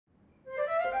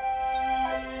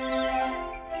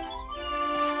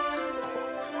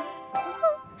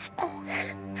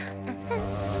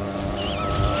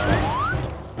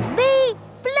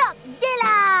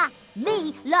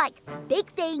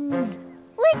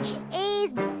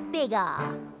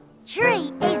bigger.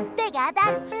 Tree is bigger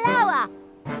than flower.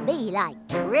 Me like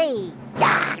tree.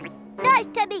 Gah! Nice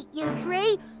to meet you,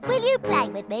 Tree. Will you play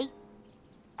with me?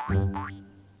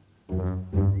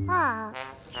 Ah.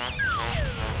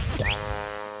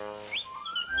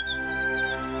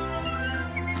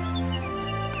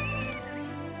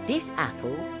 This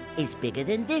apple is bigger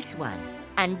than this one,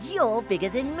 and you're bigger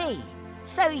than me.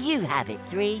 So you have it,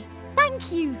 Tree.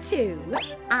 Thank you, too.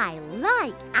 I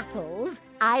like apples.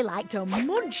 I like to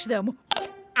munch them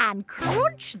and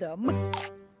crunch them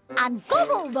and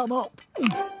gobble them up.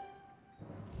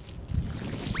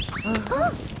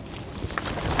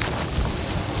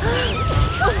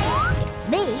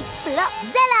 Me,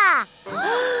 Flopzilla!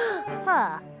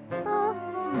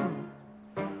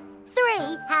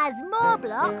 3 has more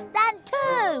blocks than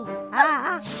 2.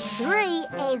 3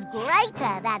 is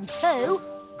greater than 2.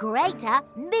 Greater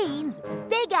means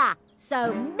bigger.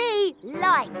 So me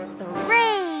like 3.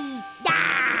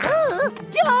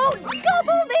 Don't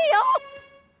gobble me up!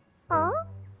 Huh?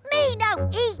 Me no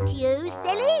eat you,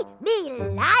 silly. Me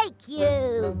like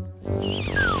you.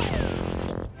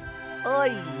 I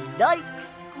like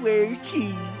square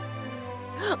cheese.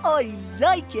 I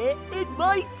like it in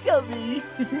my tummy.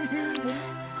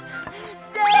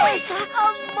 There's a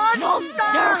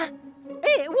monster!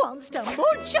 It wants to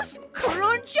munch us,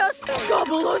 crunch us,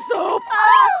 gobble us up.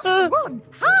 Run,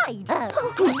 hide.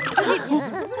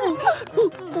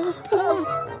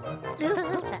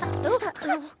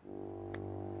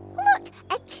 Look,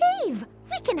 a cave.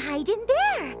 We can hide in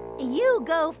there. You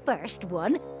go first,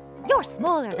 one. You're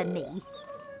smaller than me.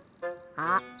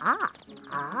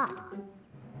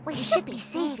 We should be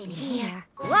safe in here.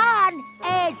 1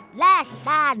 is less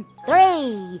than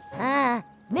 3.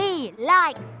 Me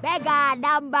like bigger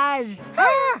numbers.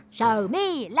 So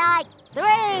me like 3.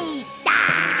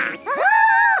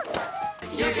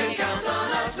 You can count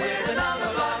on us with the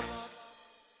Numberblocks.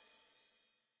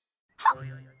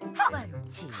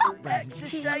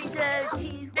 Exercises.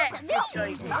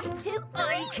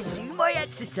 I can do my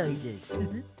exercises.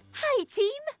 Hi,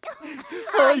 team.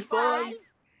 High five.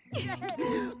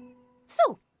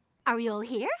 So, are we all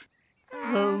here?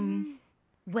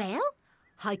 Well,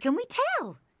 how can we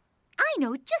tell? I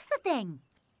know just the thing.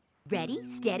 Ready,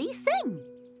 steady, sing.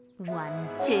 1,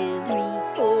 2, 3,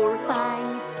 4, 5.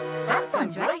 That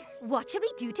sounds right. What shall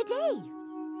we do today?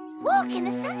 Walk in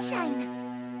the sunshine.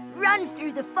 Run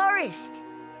through the forest.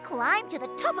 Climb to the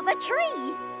top of a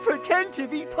tree. Pretend to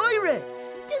be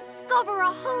pirates. Discover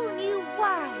a whole new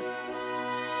world.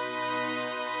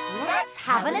 Let's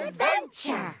have an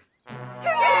adventure.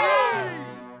 Hooray!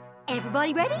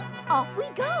 Everybody ready? Off we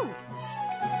go.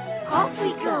 Off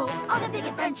we go on a big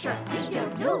adventure. We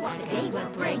don't know what the day will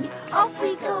bring. Off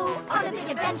we go on a big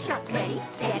adventure. Ready,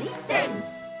 steady, sing.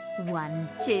 1,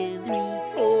 2, 3,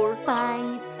 4,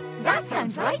 5. That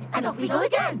sounds right, and off we go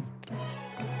again.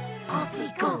 Off we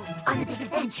go on a big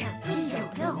adventure. We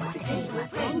don't know what the day will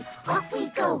bring. Off we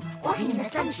go, walking in the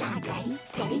sunshine. Ready,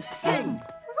 steady, sing.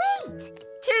 Wait!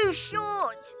 Too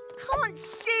short. Can't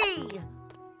see.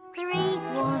 3,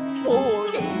 1, 4,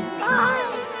 2, 5.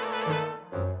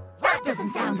 That doesn't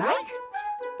sound right.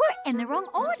 We're in the wrong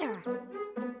order.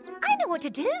 I know what to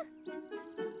do.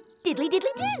 Diddly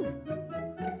diddly do.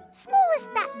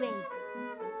 Smallest that way.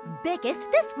 Biggest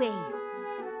this way.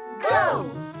 Go!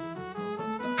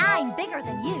 I'm bigger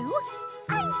than you.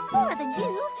 I'm smaller than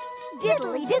you.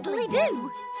 Diddly diddly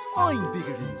do. I'm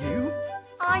bigger than you.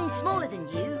 I'm smaller than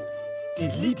you.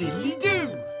 Diddly diddly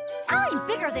do. I'm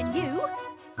bigger than you.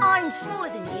 I'm smaller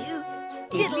than you.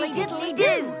 Diddly diddly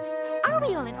do. Are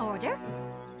we all in order?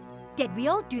 Did we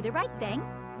all do the right thing?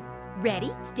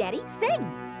 Ready, steady, sing.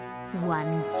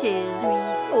 1, 2, 3,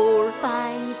 4,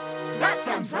 5. That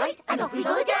sounds right, and off we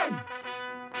go again.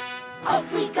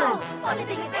 Off we go on a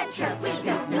big adventure. We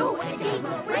don't know what the day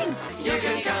will bring. You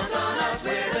can count on us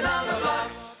with the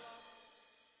Numberblocks.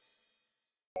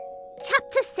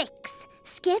 Chapter 6.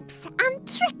 Skips and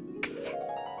Tricks.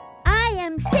 I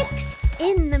am 6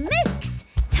 in the mix.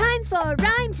 Time for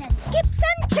rhymes and skips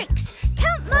and tricks.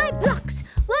 Count my blocks.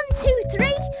 1, 2,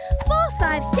 3, 4,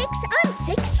 5, 6. I'm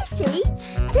 6, you see.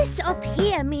 This up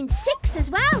here means 6 as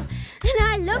well. And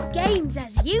I love games,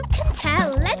 as you can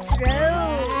tell. Let's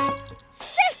roll.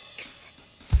 6.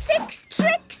 6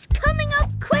 tricks coming up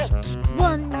quick.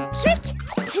 1 trick,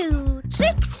 2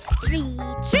 tricks, 3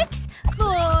 tricks,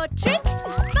 4 tricks,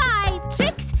 5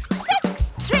 tricks,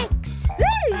 6 tricks.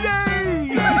 Yay!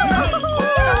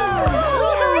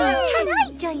 Can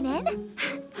I join in?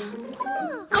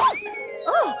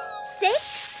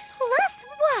 6 Plus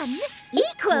 1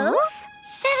 equals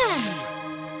 7.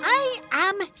 I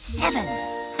am 7,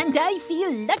 and I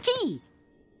feel lucky.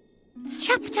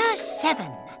 Chapter 7.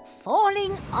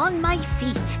 Falling on my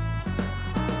feet.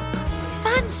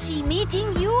 Fancy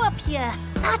meeting you up here.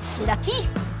 That's lucky.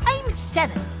 I'm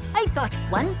 7. I've got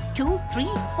 1, 2, 3,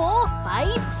 4,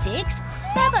 5, 6,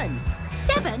 7.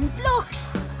 7 blocks.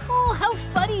 Oh, how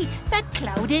funny. That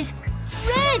cloud is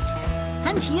red.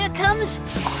 And here comes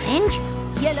orange,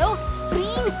 yellow,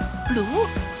 green, blue,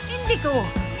 indigo,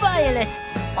 violet.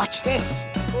 Watch this.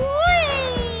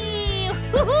 Whee!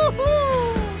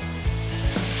 Hoo-hoo-hoo!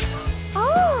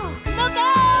 Oh, look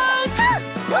out!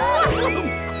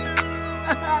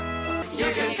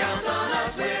 You can count on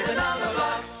us with the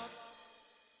Numberblocks.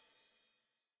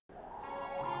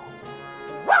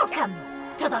 Welcome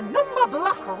to the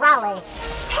Numberblock Rally.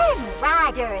 10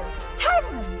 riders, 10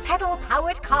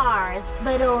 pedal-powered cars,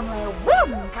 but only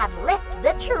one can lift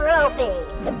the trophy.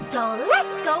 So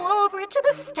let's go over to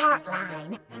the start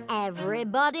line.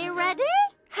 Everybody ready?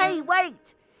 Hey,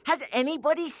 wait! Has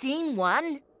anybody seen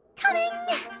one? Coming!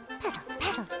 Pedal,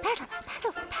 pedal, pedal,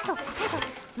 pedal, pedal, pedal.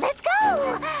 Let's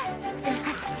go!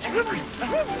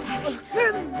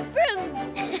 Vroom, vroom.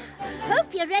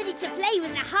 Hope you're ready to play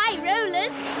with the high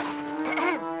rollers.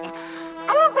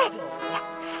 Ready,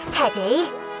 steady,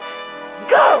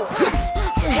 go!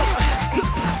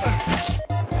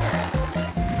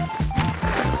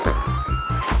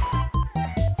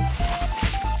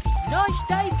 Nice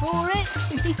day for it!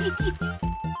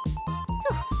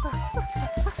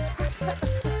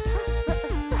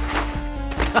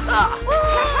 Hey!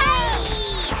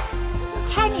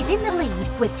 10 is in the lead.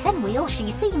 With 10 wheels, she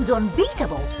seems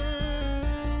unbeatable.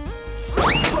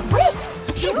 But wait!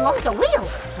 She's lost a wheel.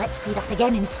 Let's see that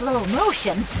again in slow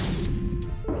motion.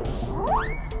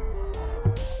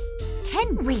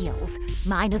 10 wheels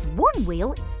minus 1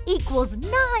 wheel equals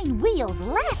 9 wheels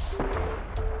left.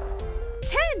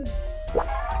 10.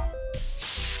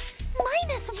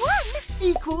 Minus 1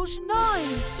 Equals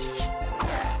 9.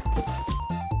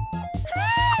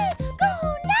 Hooray! Go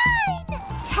 9!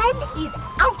 10 is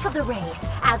out of the race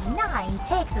as 9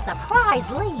 takes a surprise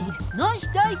lead. Nice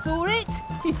day for it!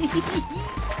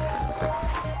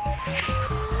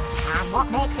 And what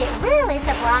makes it really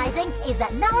surprising is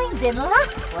that 9's in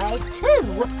last place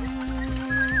too.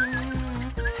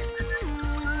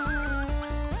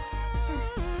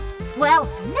 Well,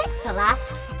 next to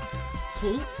last,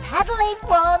 keep pedaling,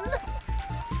 one.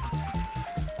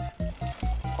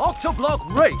 Octoblock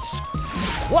race!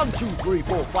 1, 2, 3,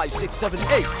 4, 5, 6, 7,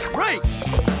 8, race!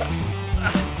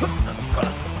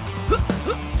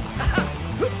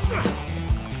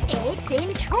 It's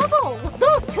in trouble.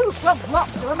 Those 2 front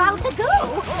blocks are about to go.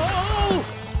 Oh!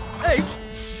 8!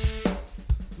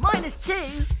 Minus 2.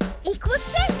 Equals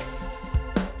 6.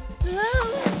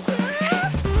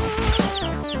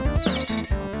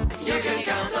 You can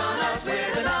count on us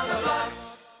with the Numberblocks.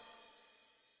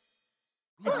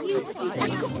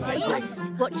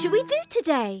 What should we do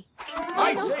today?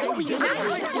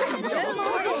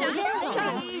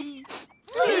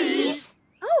 Please.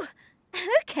 Oh,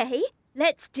 okay.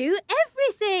 Let's do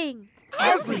everything.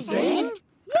 Everything?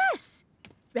 Yes.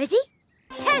 Ready?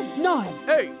 10, 9,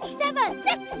 8, 7,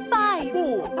 6, 5,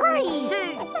 4, 3, 2, 1.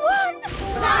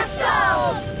 Let's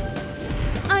go!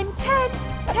 I'm 10,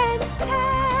 10,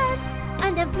 10,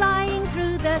 and I'm flying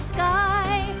through the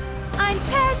sky. I'm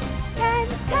 10, 10,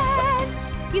 10.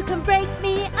 You can break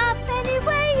me up any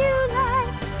way you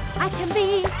like. I can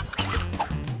be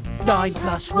 9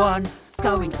 plus 1,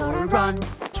 going for a run.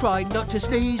 Try not to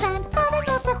sneeze. And having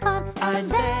lots of fun.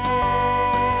 And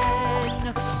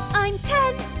then... I'm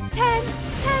 10, 10,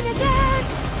 10 again.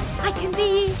 I can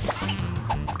be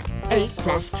 8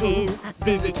 plus 2,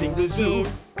 visiting the zoo.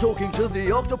 Talking to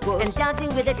the octopus. And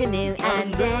dancing with a canoe.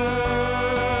 And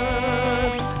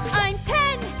then... I'm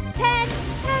 10, 10,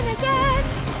 10 again.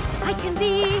 I can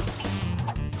be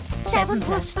 7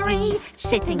 plus 3,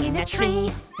 sitting in a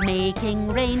tree, making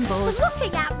rainbows.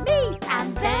 looking at me.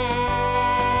 And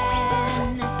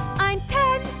then... I'm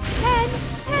 10, 10,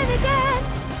 10 again.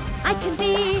 I can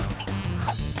be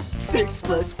 6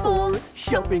 plus 4,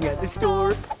 shopping at the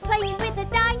store. playing with the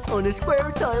dice. On a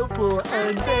square tile floor.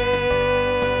 And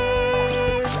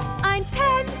then... I'm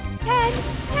 10, 10,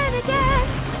 10 again.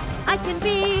 I can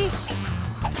be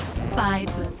 5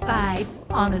 plus 5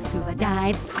 on a scuba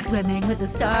dive, swimming with the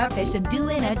starfish and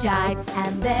doing a jive.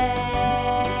 And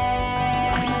then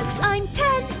I'm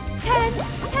 10, 10,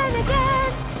 10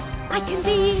 again. I can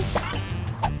be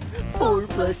 4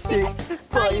 plus 6,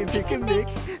 buying pick and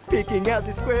mix, picking out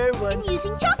the square ones.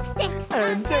 using chopsticks.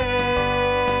 And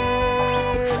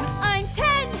then... I'm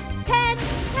 10, 10,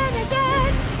 10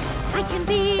 again. I can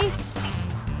be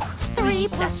 3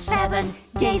 plus 7,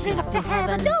 gazing up to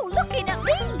heaven. No, looking at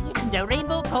me. And a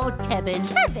rainbow called Kevin.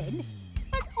 Kevin?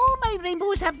 And all my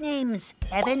rainbows have names.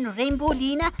 Kevin,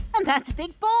 Rainbowlina, and that's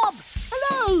Big Bob.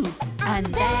 Hello. And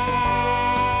then...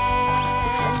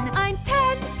 I'm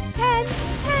 10, 10,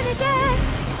 10 again.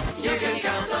 You can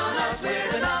count on us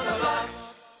with the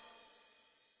Numberblocks.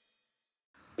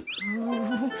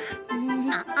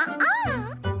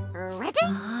 Ready?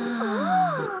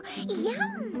 Oh,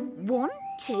 yum. 1,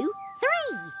 2, 3. 3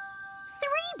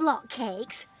 block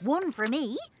cakes. 1 for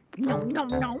me. Nom, nom,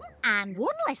 nom. And 1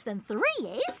 less than 3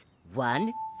 is...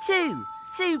 1, 2.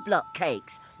 2 block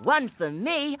cakes. 1 for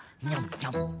me. Nom,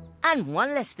 nom. And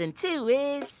 1 less than 2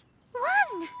 is... 1.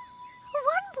 1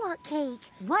 block cake.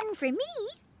 1 for me.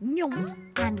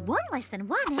 Nom. And 1 less than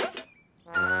 1 is...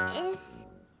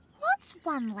 What's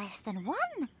 1 less than 1?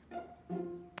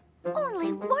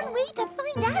 Only one way to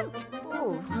find out.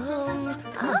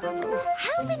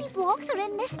 How many blocks are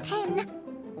in this tin?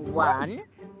 1.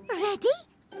 Ready?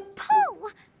 Pull.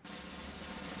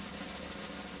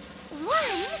 1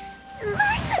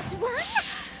 minus 1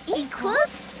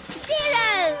 equals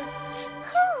 0.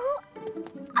 Who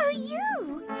are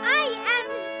you? I am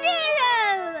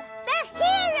Zero, the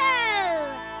hero.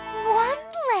 1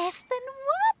 less than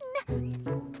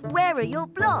 1. Where are your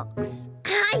blocks?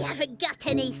 I haven't got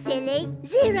any, silly.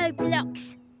 0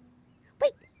 blocks.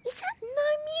 Wait, is that no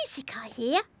music I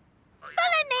hear?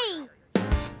 Follow me.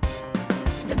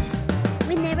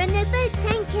 When there are no boats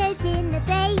anchored in the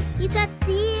bay, you got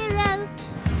 0.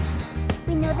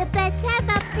 When all the birds have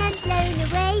upped and flown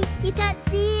away, you got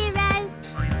 0.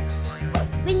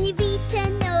 When you've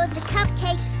eaten all the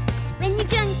cupcakes, when you've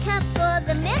drunk up all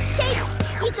the milkshakes,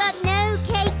 you got no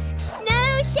cakes,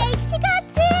 no shakes, you got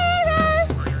 0.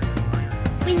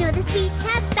 When all the sweets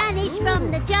have vanished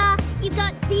from the jar, you've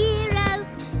got 0.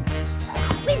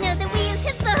 When all the wheels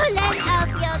have fallen off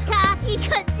your car, you've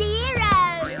got 0.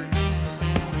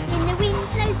 When the wind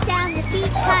blows down the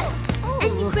beach huts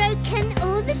and you've broken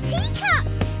all the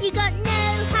teacups, you got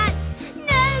no hats,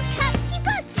 no cups, you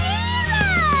got 0.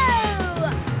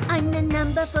 I'm the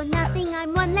number for nothing.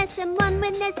 I'm 1 less than 1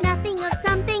 when there's nothing of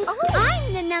something.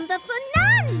 I'm the number for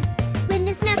none. When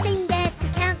there's nothing there to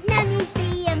count, none is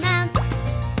the amount.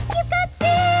 You've got 0.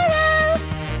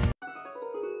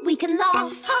 We can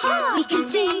laugh, we can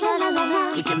sing, la la la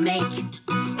la. We can make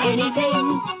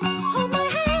anything. Hold my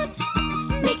hand.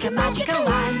 Make a magical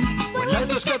land. When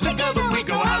letters get together, we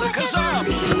go alakazam.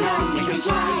 We can run, we can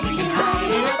slide.